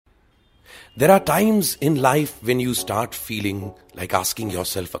There are times in life when you start feeling like asking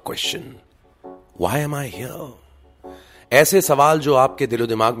yourself a question. Why am I here? ऐसे सवाल जो आपके दिलो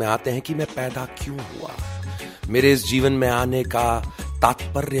दिमाग में आते हैं कि मैं पैदा क्यों हुआ, मेरे इस जीवन में आने का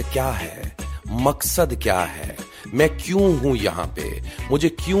तात्पर्य क्या है, मकसद क्या है, मैं क्यों हूं यहां पे, मुझे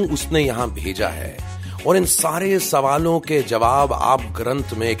क्यों उसने यहां भेजा है. और इन सारे सवालों के जवाब आप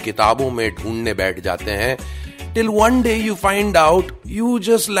ग्रंथ में, किताबों में ढूंढने बैठ जाते हैं. Till one day you find out you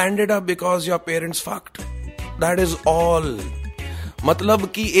just landed up because your parents fucked. That is all. मतलब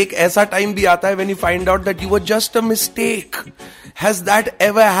कि एक ऐसा टाइम भी आता है when you find out that you were just a mistake. Has that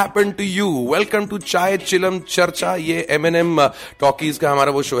ever happened to you? Welcome to चाय चिलम चर्चा. ये M&M टॉकीज का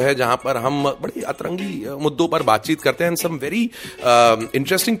हमारा वो शो है जहां पर हम बड़ी अतरंगी मुद्दों पर बातचीत करते हैं. And some very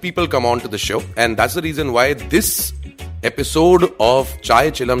interesting people come on to the show. And that's the reason why this episode of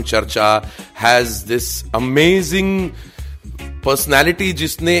Chai Chilam Charcha has this amazing personality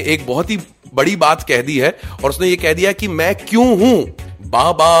जिसने एक बहुत ही बड़ी बात कह दी है और उसने ये कह दिया कि मैं क्यों हूं.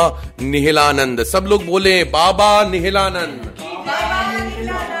 बाबा निहिलानंद. सब लोग बोले बाबा निहिलानंद.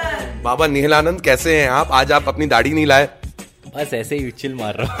 बाबा निहिलानंद कैसे हैं आप? आज आप अपनी दाढ़ी नहीं लाए? बस ऐसे ही चिल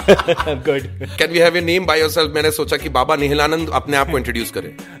मार रहा हूं. Good. Can we have a name by yourself? मैंने सोचा कि बाबा निहिलानंद अपने आप को इंट्रोड्यूस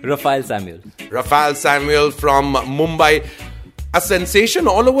करें. Rafael Samuel. Rafael Samuel from Mumbai. A sensation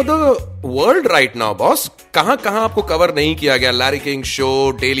all over the world right now, boss. कहां आपको कवर नहीं किया गया? Larry King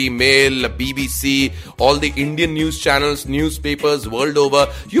Show, Daily Mail, BBC, all the Indian news channels, newspapers world over.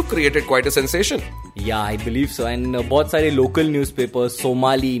 You created quite a sensation. Yeah, I believe so. And बहुत सारे local newspapers,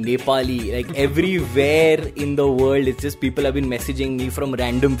 Somali, Nepali, like everywhere in the world, it's just people have been messaging me from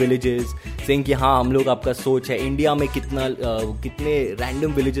random villages saying कि हाँ हम लोग आपका सोच है. India में कितने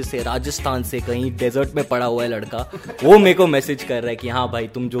random villages से, राजस्थान से कहीं डेजर्ट में पड़ा हुआ है लड़का, वो मेरे को मैसेज कर रहा है कि हाँ भाई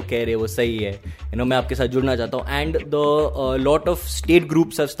तुम जो कह रहे हो वो सही है. मैं आपके साथ जुड़ना चाहता हूँ. And the lot of state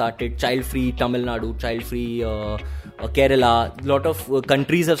groups have started. Child free Tamil Nadu, child free Kerala, lot of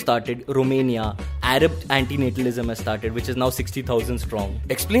countries have started. Romania, Arab antinatalism has started, which is now 60,000 strong.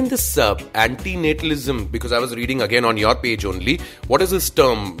 Explain this antinatalism, because I was reading again on your page only. What is this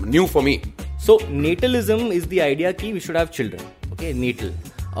term? New for me. So natalism is the idea कि we should have children. Okay, natal.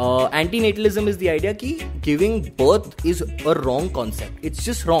 Antinatalism is the idea कि giving birth is a wrong concept. It's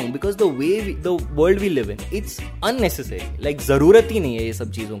just wrong because the way the world we live in, it's unnecessary. Like ज़रूरत ही नहीं है ये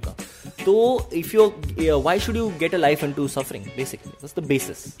सब चीज़ों का. तो if you why should you get a life into suffering? Basically, that's the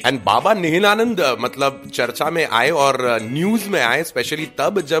basis. And बाबा निहिलानंद मतलब चर्चा में आए और न्यूज में आए स्पेशली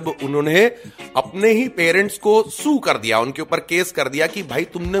तब जब उन्होंने अपने ही पेरेंट्स को सू कर दिया, उनके ऊपर केस कर दिया कि भाई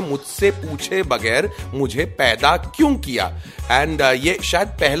तुमने मुझसे पूछे बगैर मुझे पैदा क्यों किया. एंड ये शायद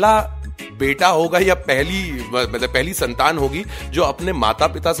पहला बेटा होगा या पहली संतान होगी जो अपने माता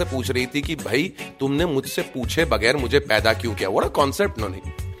पिता से पूछ रही थी कि भाई तुमने मुझसे पूछे बगैर मुझे पैदा क्यों किया. What a concept.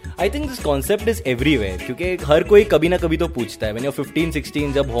 नहीं, I think this concept is everywhere क्योंकि हर कोई कभी ना कभी तो पूछता है. When you're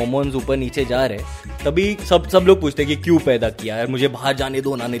 15-16 जब hormones ऊपर नीचे जा रहे तभी सब लोग पूछते हैं कि क्यों पैदा किया यार, मुझे बाहर जाने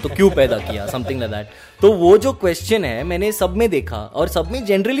दो ना, नहीं तो क्यों पैदा किया, something like that. तो वो जो क्वेश्चन है मैंने सब में देखा और सब में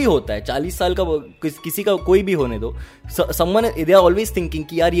जनरली होता है. 40 साल का किसी का कोई भी होने दो, someone they are always thinking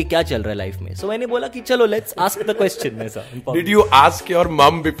कि यार ये क्या चल रहा है लाइफ में. So मैंने बोला कि चलो let's ask the question. ऐसा. Did you ask your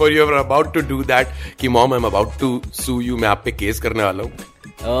mom before you were about to do that कि mom I'm about to sue you, मैं आप पे केस करने वाला हूँ?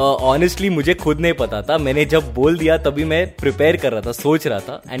 ऑनेस्टली मुझे खुद नहीं पता था. मैंने जब बोल दिया तभी मैं प्रिपेयर कर रहा था, सोच रहा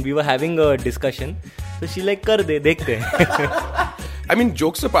था. And we were having a discussion. तो शी लाइक कर दे, देखते हैं. I mean,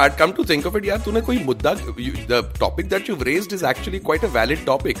 jokes apart, come to think of it, यार तूने कोई मुद्दा, the topic that you've raised is actually quite a valid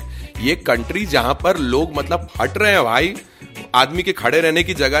topic. ये कंट्री जहां पर लोग मतलब हट रहे हैं भाई, आदमी के खड़े रहने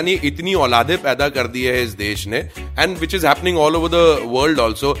की जगह नहीं, इतनी औलादे पैदा कर दी है इस देश ने. And which is happening all over the world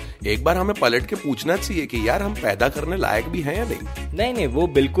also. एक बार हमें पलट के पूछना चाहिए कि यार हम पैदा करने लायक भी हैं या नहीं. नहीं, वो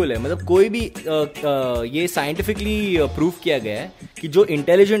बिल्कुल है. मतलब कोई भी ये साइंटिफिकली प्रूव किया गया है कि जो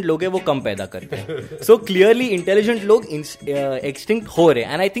इंटेलिजेंट लोग हैं वो कम पैदा करते हैं. सो क्लियरली इंटेलिजेंट लोग एक्सटिंक्ट हो रहे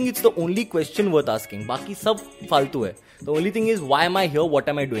हैं. And I think it's the only question worth asking. बाकी सब फालतू है. The only thing is, why am I here? What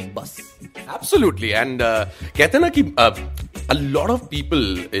am I doing? बस. Absolutely. And कहते हैं ना कि a lot of people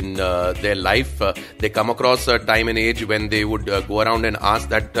in their life they come across a time and age when they would go around and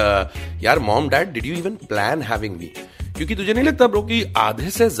ask that यार mom dad did you even plan having me? क्योंकि तुझे नहीं लगता bro कि आधे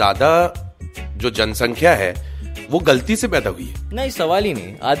से ज्यादा जो जनसंख्या है वो गलती से पैदा हुई है? नहीं, सवाल ही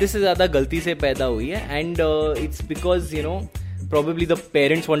नहीं. आधे से ज्यादा गलती से पैदा हुई है. And it's because probably the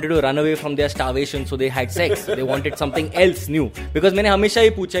parents wanted to run away from their starvation, so they had sex. They wanted something else new. Because मैंने हमेशा ये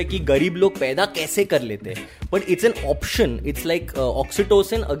पूछा है कि गरीब लोग पैदा कैसे कर लेते हैं. But it's an option. It's like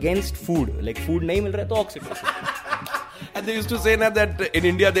oxytocin against food. Like food नहीं मिल रहा है तो oxytocin. And they used to say ना that in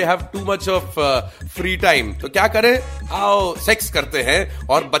India they have too much of free time. तो क्या करें? आओ सेक्स करते हैं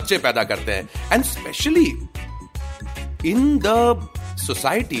और बच्चे पैदा करते हैं. And especially in the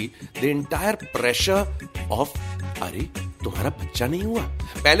society, the entire pressure of अरे तुम्हारा बच्चा नहीं हुआ.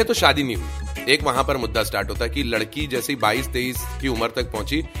 पहले तो शादी नहीं हुई. एक वहां पर मुद्दा स्टार्ट होता है कि लड़की जैसी 22-23 की उम्र तक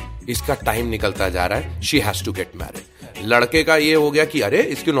पहुंची, इसका टाइम निकलता जा रहा है, she has to get married. लड़के का ये हो गया कि अरे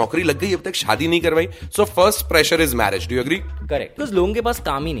इसकी नौकरी लग गई, अब तक शादी नहीं करवाई. So first pressure is marriage. Do you agree? Correct. Because लोगों के पास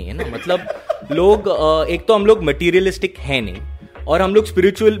काम ही नहीं है ना. मतलब लोग एक तो हम लोग मटीरियलिस्टिक है नहीं और हम लोग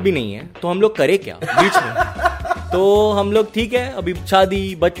स्पिरिचुअल भी नहीं है, तो हम लोग करे क्या बीच में? तो हम लोग ठीक है, अभी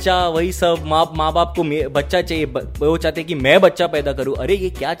शादी बच्चा वही सब, माँ बाप को बच्चा चाहिए, वो चाहते कि मैं बच्चा पैदा करूं. अरे ये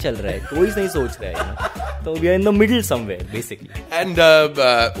क्या चल रहा है, कोई नहीं सोच रहा है. तो we are in the middle somewhere basically. And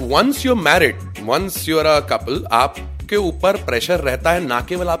once you are married, once you are a couple, आपके ऊपर प्रेशर रहता है ना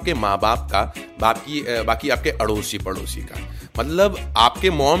केवल आपके माँ बाप का, बाकी आपके अड़ोसी पड़ोसी का. मतलब आपके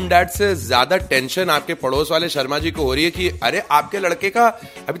मॉम डैड से ज्यादा टेंशन आपके पड़ोस वाले शर्मा जी को हो रही है कि अरे आपके लड़के का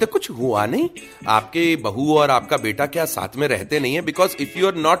अभी तक कुछ हुआ नहीं, आपके बहू और आपका बेटा क्या साथ में रहते नहीं है. Because if you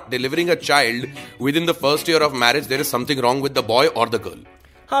are not delivering a child within the first year of marriage, there is something wrong with the boy और द गर्ल.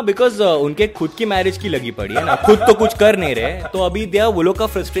 हाँ, बिकॉज उनके खुद की मैरिज की लगी पड़ी है ना, खुद तो कुछ कर नहीं रहे, तो अभी वो लोग का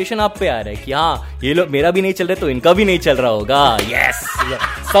फ्रस्ट्रेशन आप पे आ रहा है कि हाँ ये लोग, मेरा भी नहीं चल रहा तो इनका भी नहीं चल रहा होगा. Yes,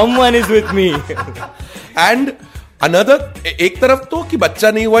 someone is with me. And another, एक तरफ तो कि बच्चा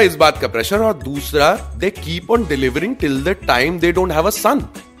नहीं हुआ इस बात का प्रेशर, और दूसरा they keep on delivering till the time they don't have a son.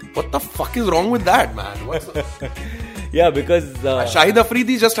 What the fuck is wrong with that man? या because Shahid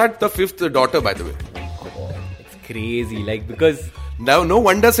Afridi just had the 5th daughter, by the way. It's crazy, like, because no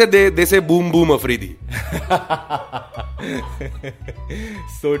wonder they say boom boom Afridi.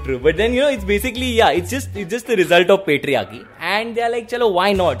 So true. But then, it's basically, it's just the result of patriarchy. And they are like, chalo, why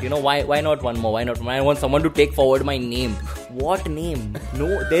not? Why not one more? Why not? I want someone to take forward my name. What name?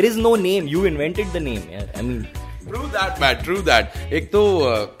 No, there is no name. You invented the name. Yeah. I mean, true that, man. True that. एक तो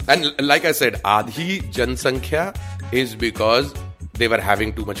and like I said, आधी जनसंख्या is because they were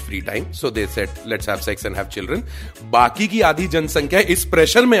having too much free time, so they said let's have sex and have children. बाकी की आधी जनसंख्या इस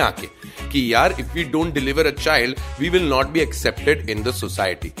pressure में आके कि यार if we don't deliver a child, we will not be accepted in the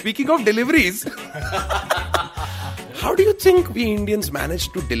society. Speaking of deliveries, how do you think we Indians manage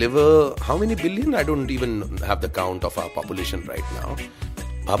to deliver how many billion? I don't even have the count of our population right now.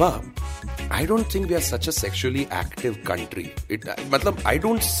 Baba, I don't think we are such a sexually active country. मतलब I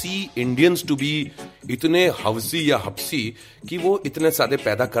don't see Indians to be इतने हवसी या हपसी कि वो इतने सादे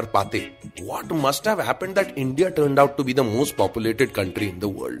पैदा कर पाते. What must have happened that India turned out to be the most populated country in the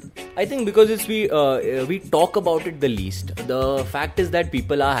world? I think because we talk about it the least. The fact is that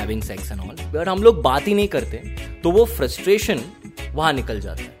people are having sex and all. और हम लोग बात ही नहीं करते, तो वो frustration वहाँ निकल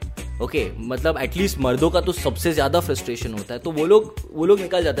जाता है. ओके, मतलब एटलीस्ट मर्दों का तो सबसे ज्यादा फ्रस्ट्रेशन होता है, तो वो लोग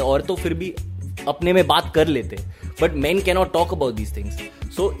निकल जाते हैं, और तो फिर भी अपने में बात कर लेते हैं, but men can not talk about these things.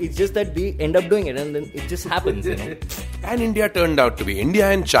 So it's just that we end up doing it and then it just happens, and India turned out to be,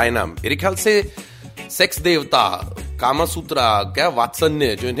 India and China, मेरे ख्याल से sex देवता, कामासूत्रा, क्या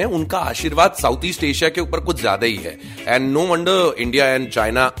वात्सल्य जो है, उनका आशीर्वाद साउथ ईस्ट एशिया के ऊपर कुछ ज्यादा ही है. And no wonder India and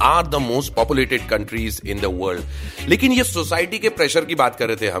China are the most populated countries in the world. लेकिन ये सोसाइटी के प्रेशर की बात कर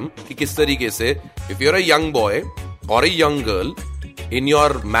रहे थे हम कि किस तरीके से if you are a young boy और a young girl in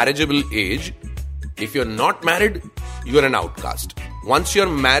your marriageable age, if you're not married, you're an outcast. Once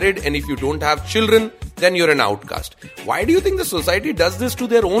you're married and if you don't have children, then you're an outcast. Why do you think the society does this to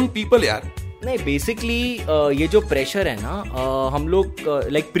their own people, यार? नहीं, basically ये जो pressure है ना, हम लोग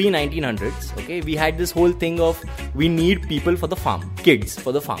like pre 1900s, okay, we had this whole thing of we need people for the farm, kids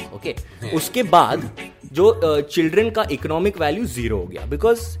for the farm, okay. उसके बाद जो चिल्ड्रन का इकोनॉमिक वैल्यू 0 हो गया,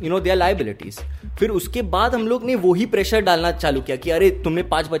 बिकॉज दे आर लायबिलिटीज. फिर उसके बाद हम लोग ने वही प्रेशर डालना चालू किया कि अरे तुमने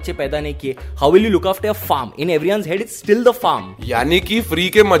 5 बच्चे पैदा नहीं किए, how will you look after a farm? In everyone's head it's still the farm. यानी कि फ्री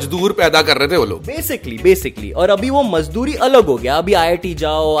के मजदूर पैदा कर रहे थे वो लोग बेसिकली. और अभी वो मजदूरी अलग हो गया. अभी IIT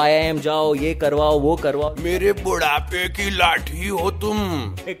जाओ, IIM जाओ, ये करवाओ, वो करवाओ. मेरे बुढ़ापे की लाठी हो तुम.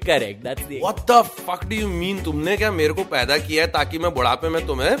 Correct, that's the what the fuck do you mean? तुमने क्या मेरे को पैदा किया है ताकि मैं बुढ़ापे में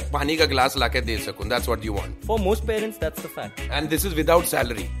तुम्हें पानी का गिलास लाके दे सकूं? That's what you want. For most parents that's the fact. And this is without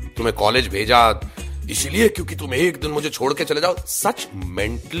salary. तुम्हें कॉलेज भेजा इसलिए क्योंकि तुम एक दिन मुझे छोड़ के चले जाओ. Such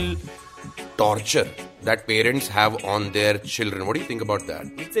mental torture that parents have on their children. What do you think about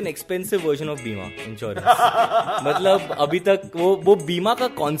that? It's an expensive version of बीमा insurance. मतलब अभी तक वो बीमा का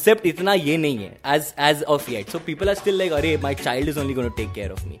concept इतना ये नहीं है as of yet. So people are still like, अरे my child is only going to take care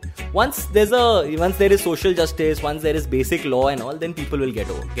of me. Once there is social justice, once there is basic law and all, then people will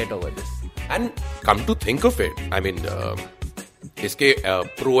get over this. And come to think of it, I mean, इसके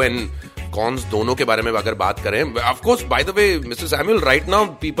pro and cons दोनों के बारे में अगर बात करें, of course by the way mister Samuel, right now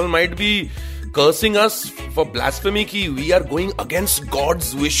people might be cursing us for blasphemy ki we are going against God's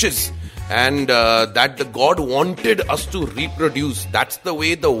wishes and that the God wanted us to reproduce. That's the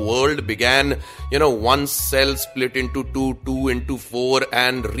way the world began. You know, one cell split into two into four,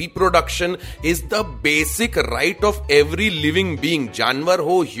 and reproduction is the basic right of every living being. जानवर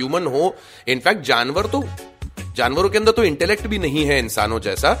हो, human हो. In fact, जानवरों के अंदर तो intellect भी नहीं है इंसानों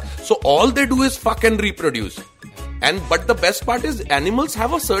जैसा. So all they do is fuck and reproduce. But the best part is animals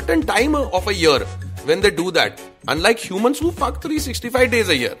have a certain time of a year when they do that, unlike humans who fuck 365 days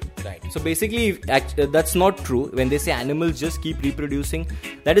a year. Right. So basically, that's not true. When they say animals just keep reproducing,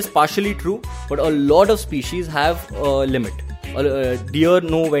 that is partially true, but a lot of species have a limit. Deer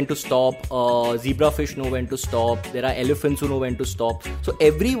know when to stop, zebrafish know when to stop, there are elephants who know when to stop. So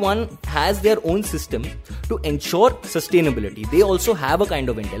everyone has their own system to ensure sustainability. They also have a kind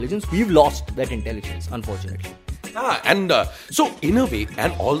of intelligence. We've lost that intelligence, unfortunately. And so in a way,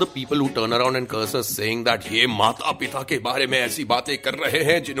 and all the people who turn around and curse us saying that ये माता पिता के बारे में ऐसी बातें कर रहे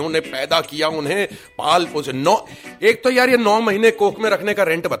हैं जिन्होंने पैदा किया, उन्हें पाल पोषण, एक तो यार ये 9 महीने कोख में रखने का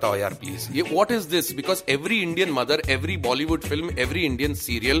रेंट बताओ यार प्लीज. ये what is this? Because every Indian mother, every Bollywood film, every Indian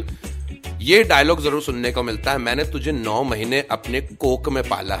serial, ये डायलॉग जरूर सुनने को मिलता है, मैंने तुझे 9 महीने अपने कोक में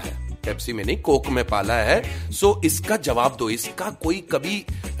पाला है, पेप्सी में नहीं, कोक में पाला है. सो इसका जवाब दो, इसका कोई कभी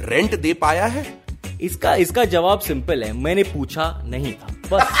रेंट दे पाया है? इसका जवाब सिंपल है, मैंने पूछा नहीं था,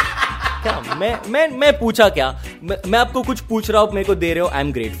 बस. क्या मैं पूछा क्या? मैं आपको कुछ पूछ रहा हूं, मेरे को दे रहे हो, आई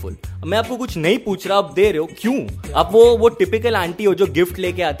एम ग्रेटफुल. मैं आपको कुछ नहीं पूछ रहा, आप दे रहे हो, क्यों? आप वो टिपिकल आंटी हो जो गिफ्ट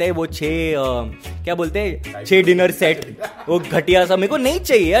लेके आते हैं, वो 6 डिनर सेट, वो घटिया सा, मेरे को नहीं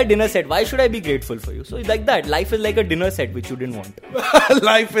चाहिए यार dinner set, why should I be grateful for you? So like that, life is like a dinner set which you didn't want.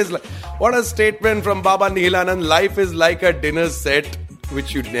 Life is what a statement from Baba Nilanand. Life is like a dinner set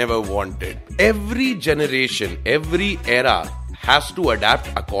which you never wanted. Every generation, every era has to adapt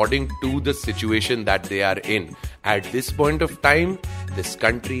according to the situation that they are in. At this point of time, this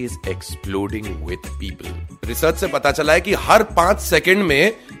country is exploding with people. Research से पता चला है कि हर 5 second में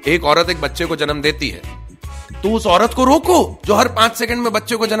एक औरत एक बच्चे को जन्म देती है. तो उस औरत को रोको जो हर 5 सेकंड में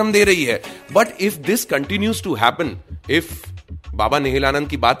बच्चे को जन्म दे रही है. But if this continues to happen, if बाबा निहिलानंद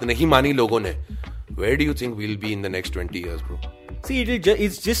की बात नहीं मानी लोगों ने, where do you think we'll be in the next 20 years, bro? See,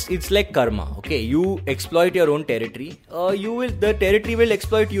 it's like karma. Okay, you exploit your own territory. The territory will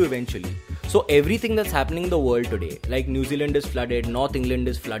exploit you eventually. So everything that's happening in the world today, like New Zealand is flooded, North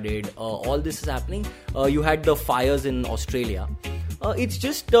England is flooded, all this is happening. You had the fires in Australia. It's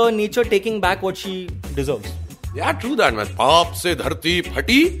just nature taking back what she deserves. Yeah, true that, man. पाप से धरती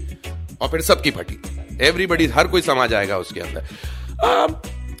फटी और फिर सबकी फटी. Everybody, हर कोई समा जाएगा उसके अंदर.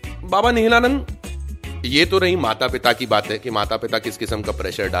 बाबा निहिलानंद, ये तो रही माता पिता की बात है कि माता पिता किस किस्म का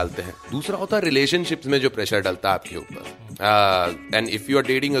प्रेशर डालते हैं. दूसरा होता है रिलेशनशिप्स में जो प्रेशर डालता है आपके ऊपर. And if you are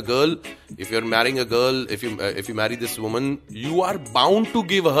dating a girl, if you are marrying a girl, if you marry this woman, you are bound to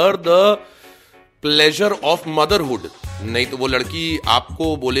give her the pleasure of motherhood. नहीं तो वो लड़की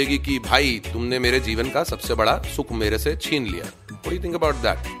आपको बोलेगी कि भाई तुमने मेरे जीवन का सबसे बड़ा सुख मेरे से छीन लिया. What do you think about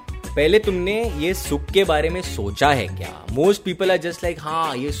that? पहले तुमने ये सुख के बारे में सोचा है क्या? Most people are just like,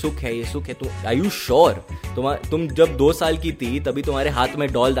 हाँ ये सुख है, ये सुख है. तो आर यू श्योर? तुम जब 2 साल की थी तभी तुम्हारे हाथ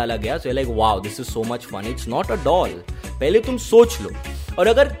में डॉल डाला गया, so like wow this is so much fun. It's not a doll. पहले तुम सोच लो. और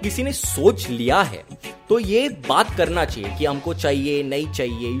अगर किसी ने सोच लिया है तो ये बात करना चाहिए कि हमको चाहिए नहीं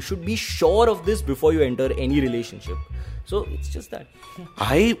चाहिए. You should be sure of this before you enter any relationship. So it's just that.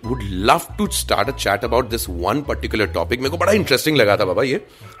 I would love to start a chat about this one particular topic. मेरे को बड़ा इंटरेस्टिंग लगा था बाबा ये.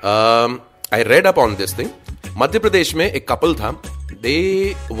 I read up on this thing. Madhya Pradesh में एक couple था. They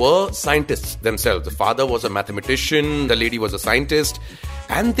were scientists themselves. The father was a mathematician, the lady was a scientist,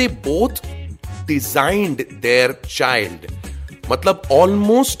 and they both designed their child. मतलब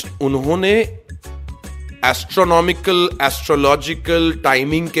almost उन्होंने एस्ट्रोनॉमिकल, एस्ट्रोलॉजिकल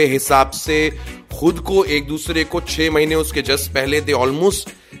टाइमिंग के हिसाब से खुद को एक दूसरे को 6 महीने उसके जस्ट पहले they almost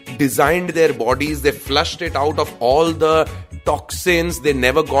designed their bodies, they flushed it out of all the toxins, they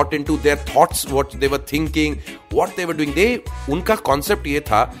never got into their thoughts what they were thinking, what they were doing. उनका कॉन्सेप्ट ये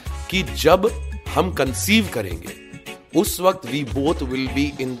था कि जब हम कंसीव करेंगे उस वक्त we both will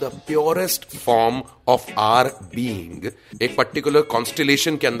be in the purest form of our being. एक पर्टिकुलर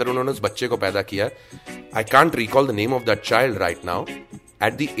कॉन्स्टिलेशन के अंदर उन्होंने उस बच्चे को पैदा किया. I can't recall the name of that child right now.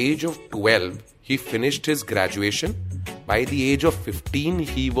 At the age of 12 he finished his graduation. By the age of 15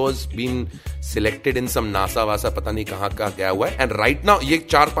 he was being selected in some NASA वासा पता नहीं कहाँ का गया हुआ है. And right now ये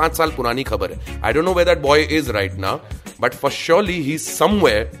 4-5 साल पुरानी खबर है. I don't know where that boy is right now, but for surely he's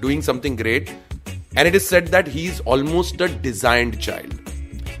somewhere doing something great. And it is said that he is almost a designed child.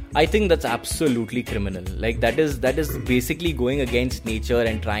 I think that's absolutely criminal. Like that is basically going against nature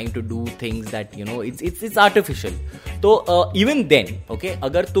and trying to do things that, you know, it's artificial. तो even then, okay,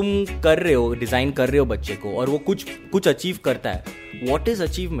 अगर तुम कर रहे हो, design कर रहे हो बच्चे को और वो कुछ अचीव करता है, what is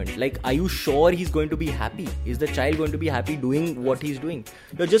achievement? Like, are you sure he's going to be happy? Is the child going to be happy doing what he's doing?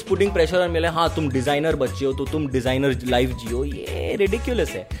 You're just putting pressure on me like, हाँ तुम designer बच्चे हो तो तुम designer life जियो. ये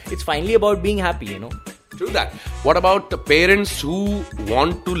ridiculous है. It's finally about being happy, you know. True that. What about the parents who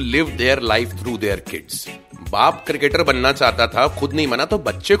want to live their life through their kids? बाप cricketer बनना चाहता था, खुद नहीं बना, तो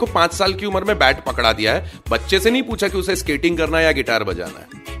बच्चे को 5 साल की उम्र में बैट पकड़ा दिया है. बच्चे से नहीं पूछा कि उसे स्केटिंग करना है या गिटार बजाना है.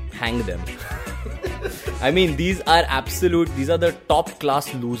 Hang them. I mean, these are the top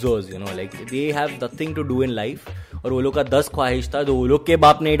class losers, you know, like they have nothing to do in life. और वो लोग का 10 ख्वाहिश था तो वो लोग के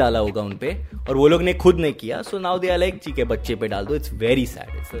बाप ने ही डाला होगा उन पे और वो लोग ने खुद नहीं किया. So now they are like, ठीक है बच्चे पे डाल दो. It's very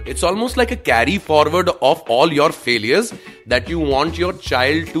sad. It's almost like a carry forward of all your failures that you want your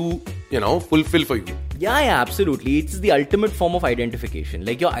child to, you know, fulfill for you. Yeah, absolutely. It's the ultimate form of identification.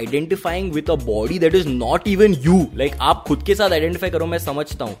 Like you're identifying with a body that is not even you. Like आप खुद के साथ identify करो, मैं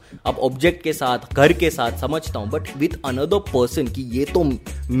समझता हूँ. आप object के साथ, घर के साथ समझता हूँ. But with another person कि ये तो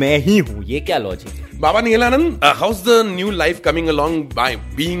मैं ही हूँ, ये क्या logic है? Baba Nihilanand, how's the new life coming along by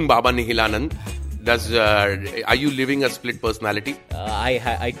being Baba Nihilanand? Are you living a split personality?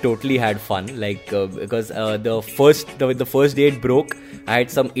 I totally had fun, like because the first day it broke, I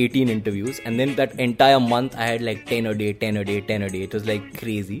had some 18 interviews, and then that entire month I had like 10 a day. It was like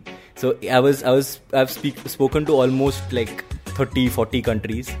crazy. So I've spoken to almost like 30-40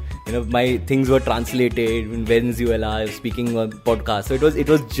 countries. You know, my things were translated in Venezuela. I was speaking on podcasts. So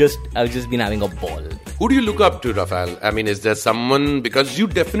I've just been having a ball. Who do you look up to, Rafael? I mean, is there someone, because you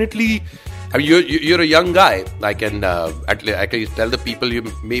definitely, I mean, you're a young guy. I can tell the people you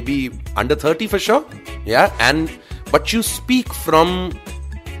may be under 30 for sure. Yeah, but you speak from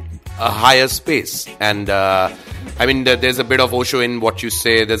a higher space, and I mean, there's a bit of Osho in what you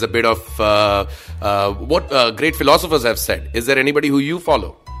say. There's a bit of what great philosophers have said. Is there anybody who you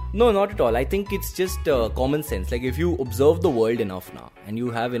follow? No, not at all. I think it's just common sense. Like if you observe the world enough now and you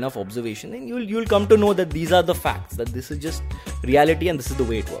have enough observation, then you'll come to know that these are the facts, that this is just reality and this is the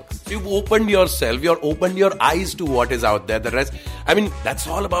way it works. So you've opened yourself, you've opened your eyes to what is out there. The rest, I mean, that's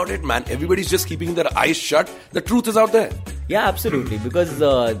all about it, man. Everybody's just keeping their eyes shut. The truth is out there. Yeah, absolutely. Because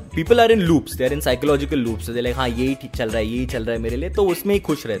people are in loops. They're in psychological loops. So they're like, हाँ यही चल रहा है मेरे लिए, तो उसमें ही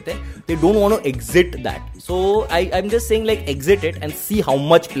खुश रहते हैं. They don't want to exit that. So I'm just saying, like, exit it and see how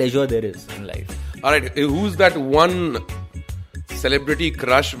much pleasure there is in life. All right, who's that one celebrity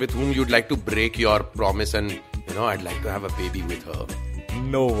crush with whom you'd like to break your promise and, you know, I'd like to have a baby with her?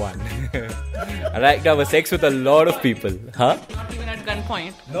 No one. I like to have a sex with a lot of people. Huh? Not even at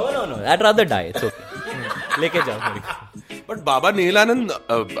gunpoint. No. I'd rather die. It's okay. लेके जाओ. But बाबा नीलानंद,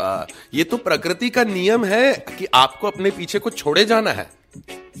 ये तो प्रकृति का नियम है कि आपको अपने पीछे को छोड़े जाना है.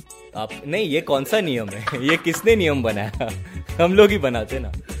 आप नहीं, ये कौन सा नियम है? ये किसने नियम बनाया? हम लोग ही बनाते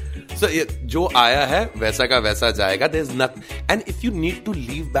ना. So जो आया है वैसा का वैसा जाएगा. There's nothing, and if you need to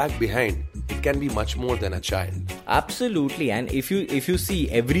leave back behind, it can be much more than a child. Absolutely, and if you see,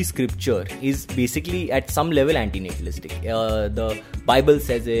 every scripture is basically at some level anti-natalistic. The Bible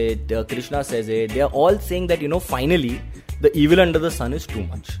says it, Krishna says it. They are all saying that, you know, finally the evil under the sun is too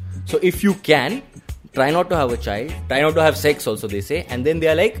much. So if you can, try not to have a child, try not to have sex also, they say, and then they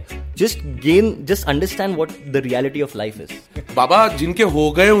are like, just understand what the reality of life is. बाबा जिनके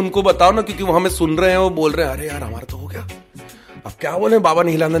हो गए उनको बताओ ना, क्योंकि वो हमें सुन रहे हैं, वो बोल रहे हैं अरे यार हमारा तो हो गया, अब क्या बोले. बाबा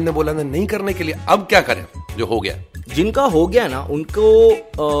नीलानंद ने बोला नहीं करने के लिए, अब क्या करें जो हो गया. जिनका हो गया ना, उनको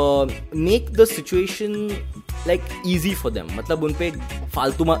make the situation like easy for them. मतलब उन पे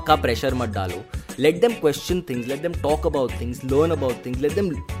फालतू का प्रेशर मत डालो. Let them question things, let them talk about things, learn about things, let them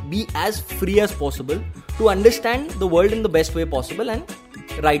be as free as possible to understand the world in the best way possible and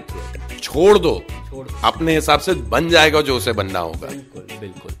right through it. छोड़ दो, अपने हिसाब से बन जाएगा जो उसे बनना होगा.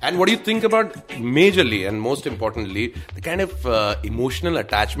 बिल्कुल. And what do you think about majorly and most importantly the kind of emotional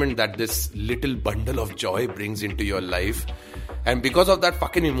attachment that this little bundle of joy brings into your life? And because of that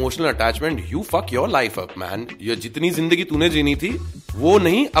fucking emotional attachment, you fuck your life up, man. ये जितनी जिंदगी तूने जीनी थी वो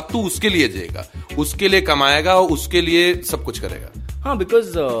नहीं, अब तू उसके लिए जिएगा, उसके लिए कमाएगा, उसके लिए सब कुछ करेगा. हाँ,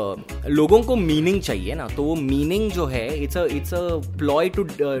 बिकॉज लोगों को मीनिंग चाहिए ना, तो वो मीनिंग जो है it's a ploy to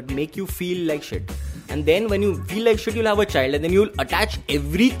make you feel like shit. And then when you feel like shit, you'll have a child and then you'll attach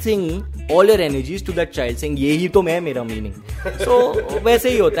everything, all your energies to that child, saying यही तो मैं, मेरा meaning. So वैसे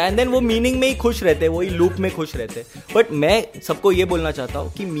ही होता है. And then वो meaning में ही खुश रहते हैं, वही लूप में खुश रहते हैं. But मैं सबको ये बोलना चाहता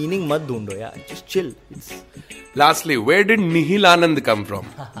हूँ कि मीनिंग मत ढूंढो यार, just chill. Lastly, where did Nihilanand come from?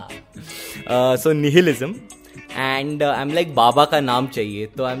 So nihilism and I am like Baba का नाम चाहिए,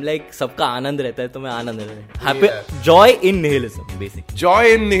 तो आई एम लाइक सबका आनंद रहता है, तो मैं आनंद happy, joy in nihilism basic,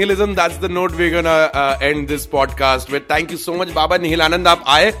 joy in nihilism, that's the note we gonna end this podcast with. Thank you so much Baba Nihilanand, आप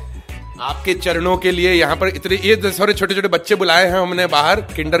आए, आपके चरणों के लिए यहाँ पर इतने ये सारे छोटे छोटे बच्चे बुलाए हैं हमने बाहर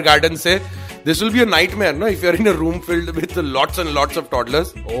किंडरगार्टन से। This will be a nightmare, no? If you're in a room filled with lots and lots of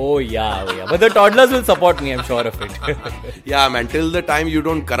toddlers. Oh yeah. But the toddlers will support me, I'm sure of it. Yeah, man. Till the time you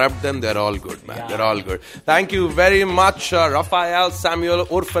don't corrupt them, they're all good, man. Yeah. They're all good. Thank you very much, Raphael Samuel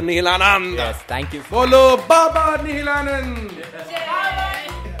Urf Nihilanand. Yes, thank you. Bolo Baba Nihilanand.